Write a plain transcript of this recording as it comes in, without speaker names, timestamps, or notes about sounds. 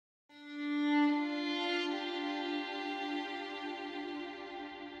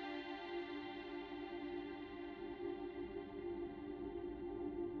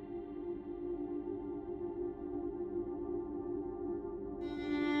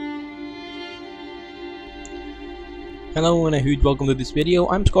Hello and a huge welcome to this video.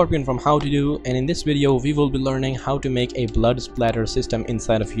 I'm Scorpion from How To Do, and in this video we will be learning how to make a blood splatter system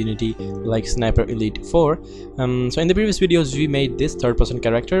inside of Unity like Sniper Elite 4. So in the previous videos we made this third-person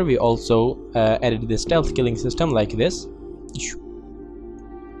character. We also added this stealth killing system like this,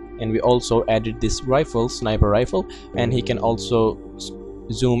 and we also added this rifle, sniper rifle, and he can also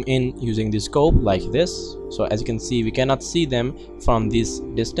zoom in using the scope like this. So as you can see, we cannot see them from this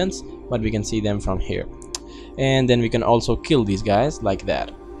distance, but we can see them from here. And then we can also kill these guys like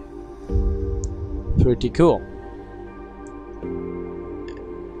that. Pretty cool.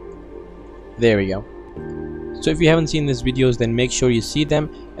 There we go. So if you haven't seen these videos, then make sure you see them.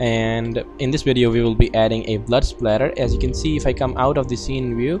 And in this video we will be adding a blood splatter. As you can see, if I come out of the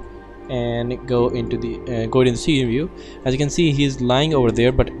scene view and go into the scene view, as you can see, he's lying over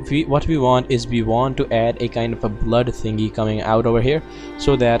there, but what we want is we want to add a kind of a blood thingy coming out over here,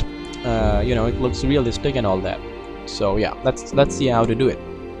 so that you know, it looks realistic and all that. So yeah, let's see how to do it.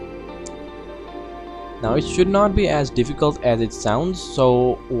 Now it should not be as difficult as it sounds.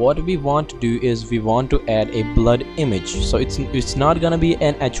 So what we want to do is we want to add a blood image. So it's not gonna be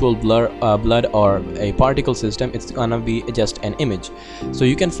an actual blood or a particle system. It's gonna be just an image. So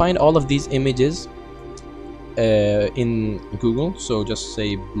you can find all of these images in Google. So just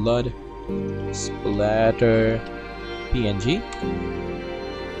say blood splatter PNG,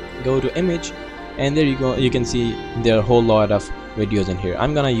 go to image, and there you go. You can see there are a whole lot of videos in here.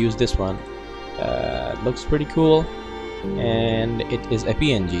 I'm gonna use this one. Looks pretty cool, and it is a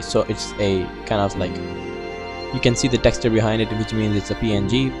PNG, so it's a kind of like, you can see the texture behind it, which means it's a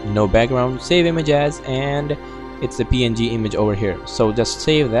PNG, no background. Save image as, and it's a PNG image over here. So just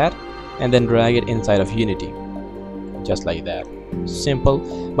save that and then drag it inside of Unity, just like that. Simple.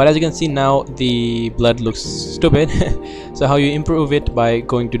 But as you can see now, the blood looks stupid. So how you improve it? By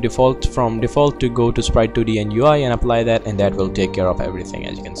going to default, from default to go to sprite 2D and UI and apply that, and that will take care of everything.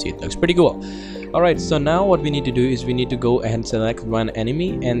 As you can see, it looks pretty cool. Alright, so now what we need to do is we need to go ahead and select one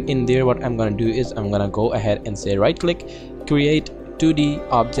enemy, and in there what I'm gonna do is I'm gonna go ahead and say right click, create 2D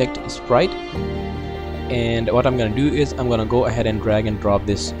object sprite. And what I'm gonna do is I'm gonna go ahead and drag and drop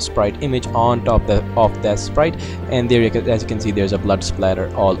this sprite image on top of that sprite, and there as you can see, there's a blood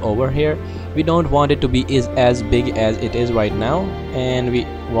splatter all over here. We don't want it to be as big as it is right now, and we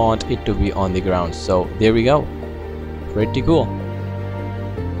want it to be on the ground. So there we go. Pretty cool.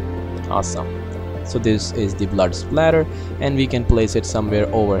 Awesome. So this is the blood splatter, and we can place it somewhere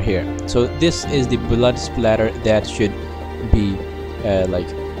over here. So this is the blood splatter that should be like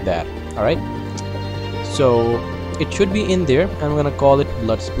that. All right, so it should be in there. I'm gonna call it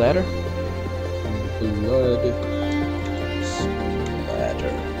blood splatter. Blood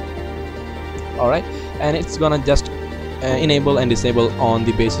splatter. All right, and it's gonna just enable and disable on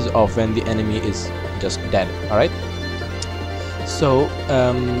the basis of when the enemy is just dead. All right, so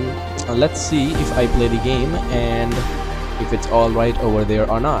let's see if I play the game and if it's all right over there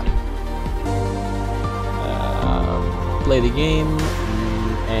or not. Play the game,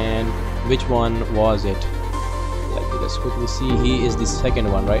 and which one was it? Let me just quickly see. He is the second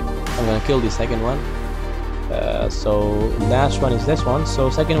one, right? I'm gonna kill the second one. So last one is this one, so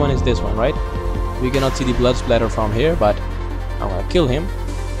second one is this one, right? We cannot see the blood splatter from here, but I'm gonna kill him,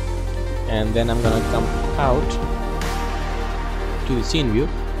 and then I'm gonna come out to the scene view.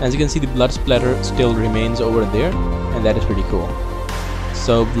 As you can see, the blood splatter still remains over there, and that is pretty cool.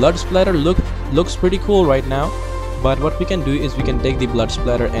 So blood splatter looks pretty cool right now, but what we can do is we can take the blood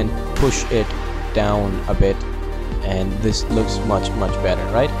splatter and push it down a bit, and this looks much better,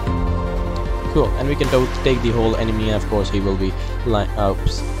 right? Cool. And we can take the whole enemy, and of course he will be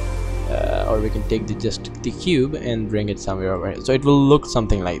or we can take just the cube and bring it somewhere over here, so it will look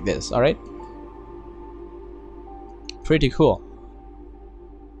something like this. All right, pretty cool.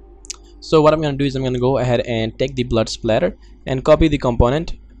 So what I'm going to do is I'm going to go ahead and take the blood splatter and copy the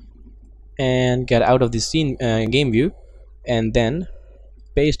component and get out of the scene game view, and then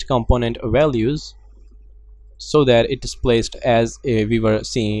paste component values so that it is placed as we were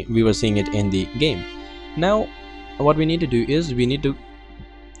seeing it in the game. Now what we need to do is we need to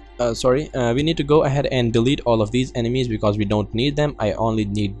go ahead and delete all of these enemies because we don't need them. I only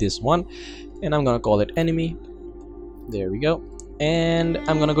need this one, and I'm gonna call it enemy. There we go. And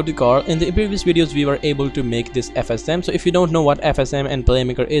I'm gonna go to car. In the previous videos we were able to make this FSM, so if you don't know what FSM and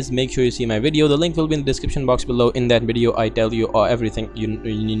Playmaker is, make sure you see my video. The link will be in the description box below. In that video I tell you everything you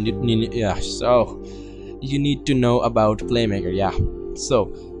need to know about Playmaker. Yeah, so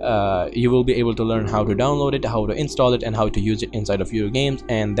you will be able to learn how to download it, how to install it, and how to use it inside of your games,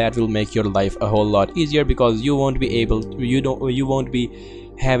 and that will make your life a whole lot easier because you won't be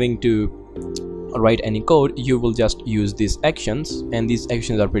having to write any code, you will just use these actions, and these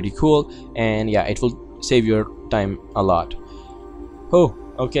actions are pretty cool, and yeah, it will save your time a lot. Oh,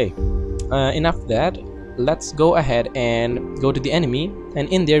 okay, enough that. Let's go ahead and go to the enemy, and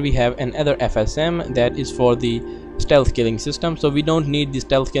in there we have another FSM that is for the stealth killing system. So we don't need the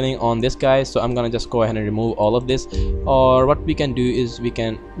stealth killing on this guy, so I'm gonna just go ahead and remove all of this. Or what we can do is we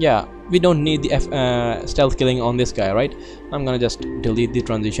can, yeah, we don't need the stealth killing on this guy, right? I'm gonna just delete the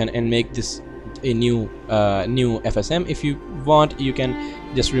transition and make this a new FSM. If you want, you can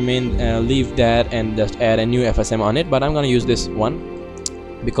just leave that and just add a new FSM on it, but I'm gonna use this one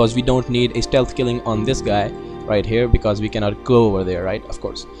because we don't need a stealth killing on this guy right here, because we cannot go over there, right? Of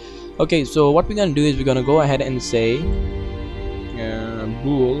course. Okay, so what we're gonna do is we're gonna go ahead and say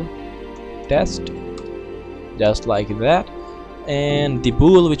bool test, just like that. And the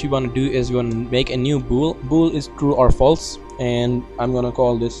bool which we want to do is we want to make a new bool. Bool is true or false, and I'm gonna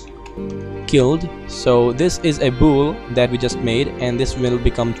call this killed. So this is a bool that we just made, and this will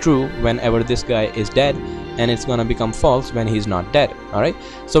become true whenever this guy is dead, and it's gonna become false when he's not dead. All right,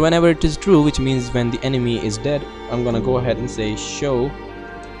 so whenever it is true, which means when the enemy is dead, I'm gonna go ahead and say show,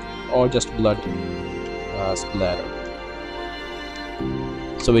 or just blood splatter.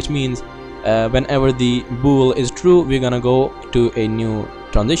 So which means whenever the bool is true, we're gonna go to a new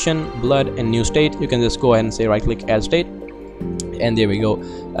transition, blood, and new state. You can just go ahead and say right click, add state, and there we go.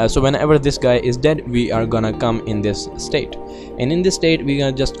 So whenever this guy is dead, we are gonna come in this state, and in this state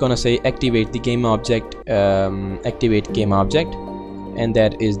we're just gonna say activate the game object, activate game object, and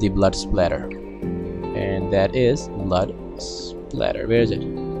that is the blood splatter, and that is blood splatter. Where is it?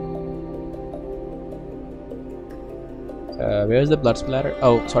 Where is the blood splatter?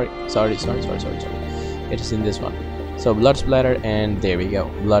 Oh, sorry. It is in this one. So blood splatter, and there we go,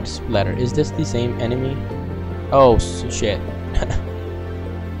 blood splatter. Is this the same enemy? Oh shit.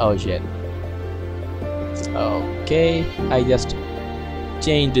 Oh shit. Okay, I just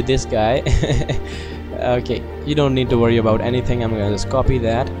changed this guy. Okay, you don't need to worry about anything. I'm gonna just copy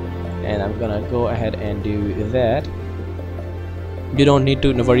that, and I'm gonna go ahead and do that. You don't need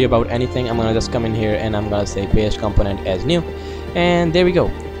to worry about anything. I'm gonna just come in here and I'm gonna say paste component as new, and there we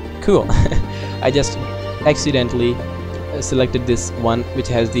go. Cool. I just accidentally selected this one which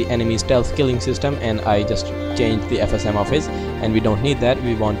has the enemy stealth killing system, and I just changed the FSM of his, and we don't need that.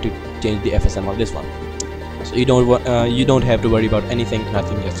 We want to change the FSM of this one, so you don't have to worry about anything.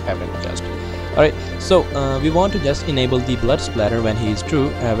 Nothing just happened. Just alright, so we want to just enable the blood splatter when he is true,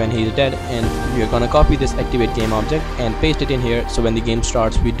 when he is dead, and we are gonna copy this activate game object and paste it in here, so when the game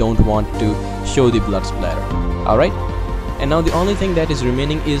starts we don't want to show the blood splatter. Alright, and now the only thing that is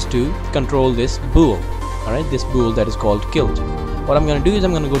remaining is to control this bool. Alright, this bool that is called killed. What I'm gonna do is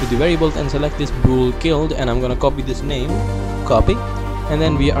I'm gonna go to the variables and select this bool killed, and I'm gonna copy this name, copy, and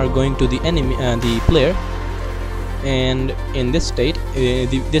then we are going to the enemy, the player. And in this state,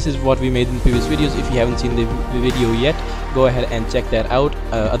 this is what we made in previous videos. If you haven't seen the video yet, go ahead and check that out,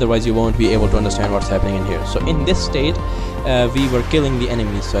 otherwise you won't be able to understand what's happening in here. So in this state, we were killing the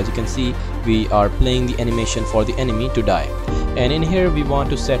enemies. So as you can see, we are playing the animation for the enemy to die, and in here we want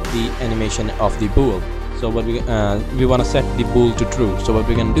to set the animation of the bool. So what we want to set the bool to true. So what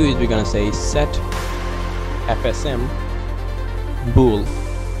we're gonna do is we're gonna say set FSM bool,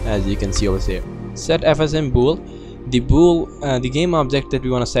 as you can see over here. Set FSM bool. The bool, the game object that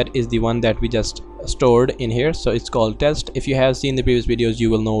we want to set is the one that we just stored in here, so it's called test. If you have seen the previous videos, you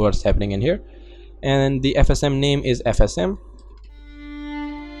will know what's happening in here. And the FSM name is FSM.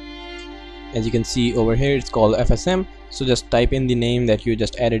 As you can see over here, it's called FSM. So just type in the name that you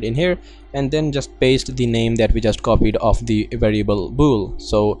just added in here, and then just paste the name that we just copied of the variable bool.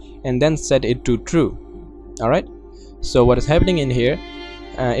 So, and then set it to true. Alright, so what is happening in here,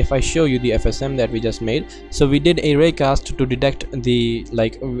 if I show you the FSM that we just made, so we did a raycast to detect the,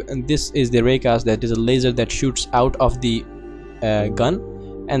 like, this is the raycast, that is a laser that shoots out of the gun,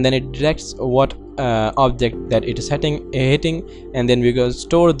 and then it detects what object that it is hitting, and then we're going to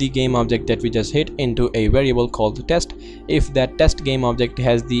store the game object that we just hit into a variable called test. If that test game object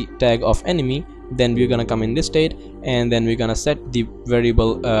has the tag of enemy, then we're gonna come in this state, and then we're gonna set the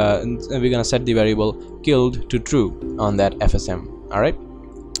variable killed to true on that FSM. All right,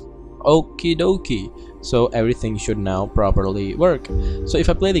 okie dokie. So everything should now properly work. So if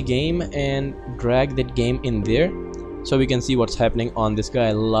I play the game and drag that game in there, so we can see what's happening on this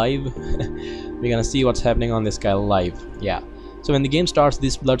guy live. We're gonna see what's happening on this guy live. Yeah, so when the game starts,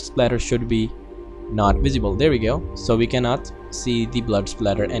 this blood splatter should be not visible. There we go. So we cannot see the blood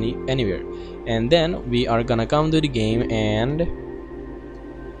splatter anywhere. And then we are gonna come to the game and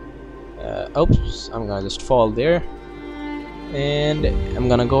oops, I'm gonna just fall there. and I'm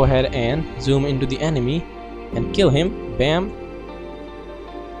gonna go ahead and zoom into the enemy and kill him. Bam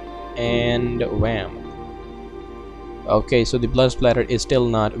and wham. Okay, so the blood splatter is still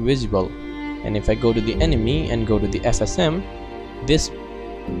not visible, and if I go to the enemy and go to the FSM, this,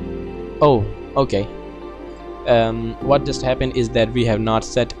 oh, okay, what just happened is that we have not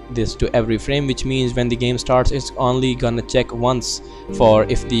set this to every frame, which means when the game starts it's only gonna check once for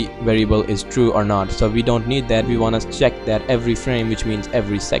if the variable is true or not. So we don't need that, we want to check that every frame, which means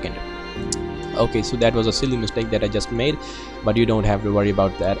every second. Okay, so that was a silly mistake that I just made, but you don't have to worry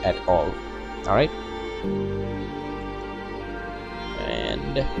about that at all. Alright,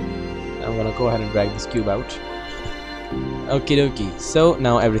 and I'm gonna go ahead and drag this cube out. Okie dokie, so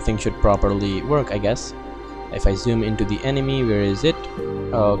now everything should properly work, I guess. If I zoom into the enemy, where is it?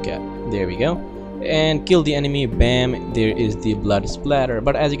 Okay, there we go, and kill the enemy. Bam, there is the blood splatter,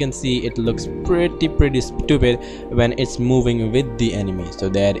 but as you can see it looks pretty stupid when it's moving with the enemy, so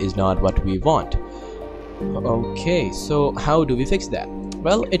that is not what we want. Okay, so how do we fix that?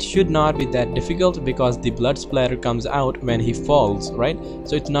 Well, it should not be that difficult because the blood splatter comes out when he falls, right?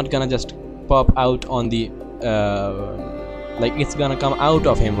 So it's not gonna just pop out on the like it's gonna come out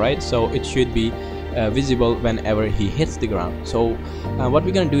of him, right? So it should be visible whenever he hits the ground. So what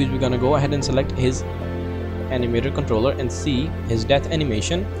we're gonna do is we're gonna go ahead and select his animator controller and see his death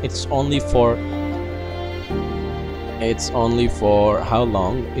animation. It's only for how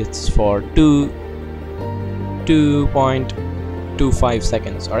long? It's for 2.25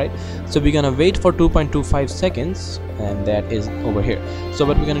 seconds. All right, so we're gonna wait for 2.25 seconds, and that is over here. So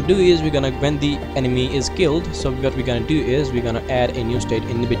what we're gonna do is we're gonna, when the enemy is killed, so what we're gonna do is we're gonna add a new state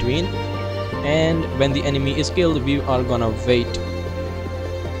in between, and when the enemy is killed we are gonna wait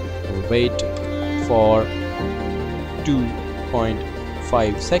for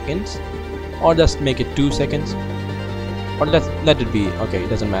 2.5 seconds, or just make it 2 seconds, or let it be, okay, it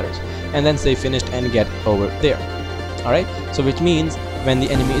doesn't matter, and then say finished and get over there. Alright, so which means when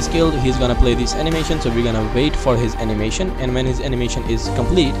the enemy is killed he's gonna play this animation, so we're gonna wait for his animation, and when his animation is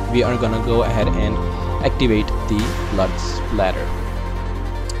complete we are gonna go ahead and activate the blood splatter.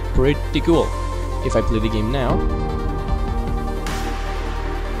 Pretty cool. If I play the game now,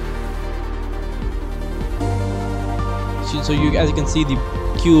 so you, as you can see, the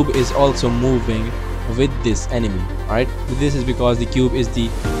cube is also moving with this enemy. Alright, this is because the cube is the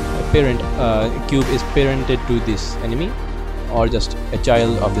parent, cube is parented to this enemy, or just a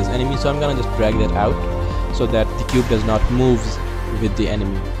child of this enemy. So I'm gonna just drag that out so that the cube does not move with the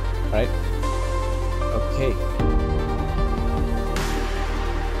enemy. Alright, okay.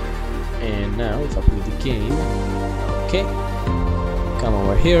 And now if I play the game, okay, come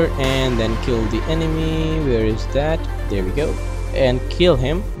over here and then kill the enemy. Where is that? There we go, and kill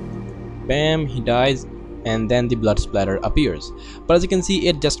him. Bam, he dies, and then the blood splatter appears. But as you can see,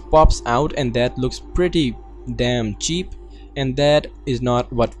 it just pops out, and that looks pretty damn cheap, and that is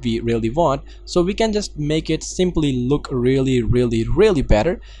not what we really want. So we can just make it simply look really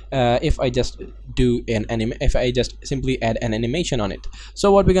better if I just do if I just simply add an animation on it.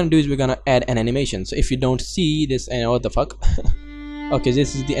 So what we're gonna do is we're gonna add an animation. So if you don't see this, and what the fuck okay,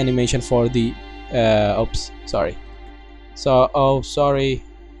 this is the animation for the oops, sorry. So oh, sorry,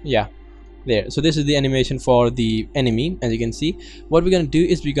 yeah, there. So this is the animation for the enemy. As you can see, what we're gonna do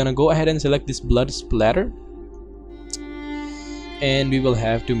is we're gonna go ahead and select this blood splatter, and we will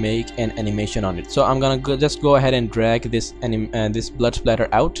have to make an animation on it. So I'm gonna just go ahead and drag this this blood splatter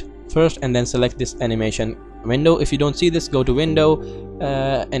out first, and then select this animation window. If you don't see this, go to window,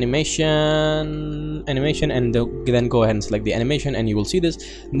 animation, and then go ahead and select the animation, and you will see this.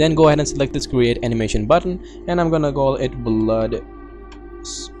 And then go ahead and select this create animation button, and I'm gonna call it blood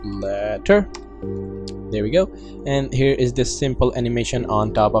splatter. There we go, and here is this simple animation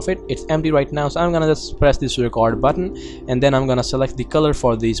on top of it. It's empty right now, so I'm gonna just press this record button, and then I'm gonna select the color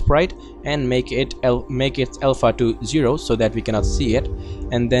for the sprite and make its alpha to 0 so that we cannot see it.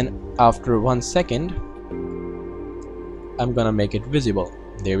 And then after 1 second I'm gonna make it visible.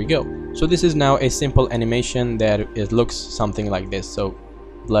 There we go. So this is now a simple animation that it looks something like this. So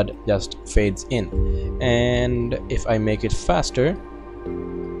blood just fades in, and if I make it faster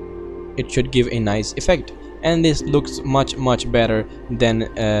it should give a nice effect, and this looks much better than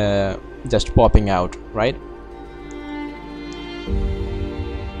just popping out, right?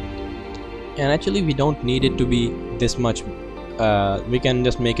 And actually we don't need it to be this much. We can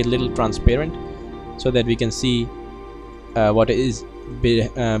just make it a little transparent so that we can see what is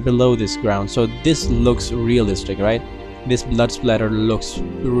below this ground. So this looks realistic, right? This blood splatter looks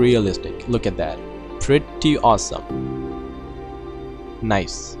realistic. Look at that, pretty awesome.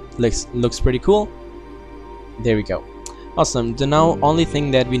 Nice. Looks pretty cool. There we go. Awesome. So now only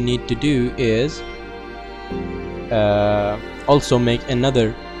thing that we need to do is also make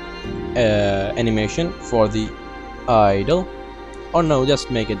another animation for the idol, or no, just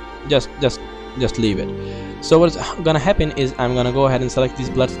make it, just leave it. So what's gonna happen is I'm gonna go ahead and select this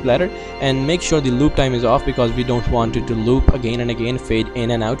blood splatter and make sure the loop time is off, because we don't want it to loop again and again, fade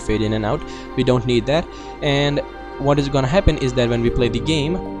in and out, fade in and out. We don't need that. And what is gonna happen is that when we play the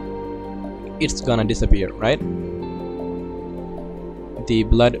game, it's gonna disappear, right? The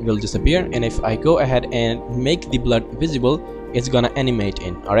blood will disappear, and if I go ahead and make the blood visible, it's gonna animate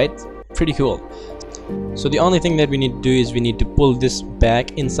in. All right, pretty cool. So the only thing that we need to do is we need to pull this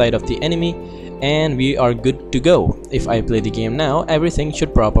back inside of the enemy, and we are good to go. If I play the game now, everything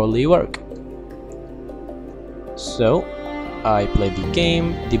should properly work. So I play the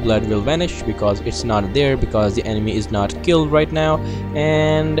game, the blood will vanish because it's not there, because the enemy is not killed right now.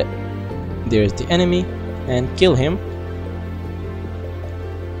 And there's the enemy, and kill him,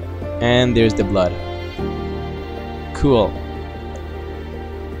 and there's the blood. Cool,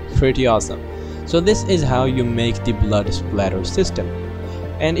 pretty awesome. So this is how you make the blood splatter system.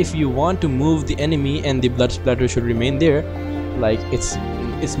 And if you want to move the enemy and the blood splatter should remain there, like it's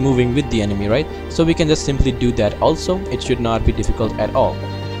moving with the enemy, right? So we can just simply do that also. It should not be difficult at all.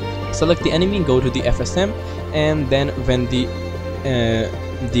 Select the enemy, go to the FSM, and then when the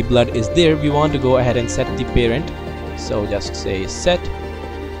blood is there, we want to go ahead and set the parent. So just say set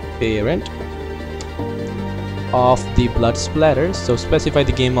parent of the blood splatter. So specify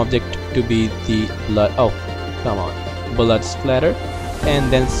the game object to be the blood, oh come on, blood splatter,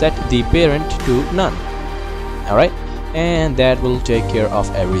 and then set the parent to none. Alright, and that will take care of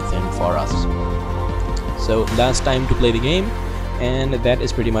everything for us. So last time to play the game, and that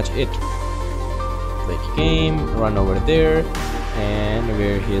is pretty much it. Play the game, run over there, and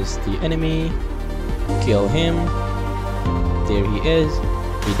where is the enemy, kill him, there he is,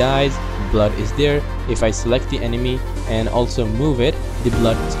 he dies, blood is there. If I select the enemy and also move it, the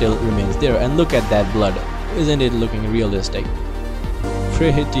blood still remains there. And look at that blood, isn't it looking realistic?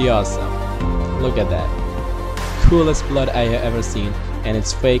 Pretty awesome. Look at that, coolest blood I have ever seen, and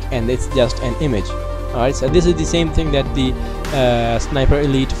it's fake and it's just an image. Alright, so this is the same thing that the Sniper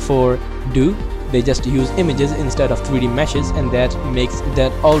Elite 4 do. They just use images instead of 3D meshes, and that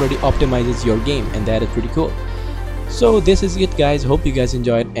already optimizes your game, and that is pretty cool. So this is it guys, hope you guys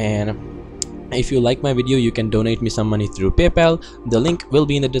enjoyed, and if you like my video, you can donate me some money through PayPal. The link will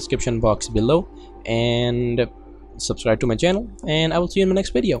be in the description box below, and subscribe to my channel, and I will see you in my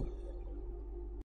next video.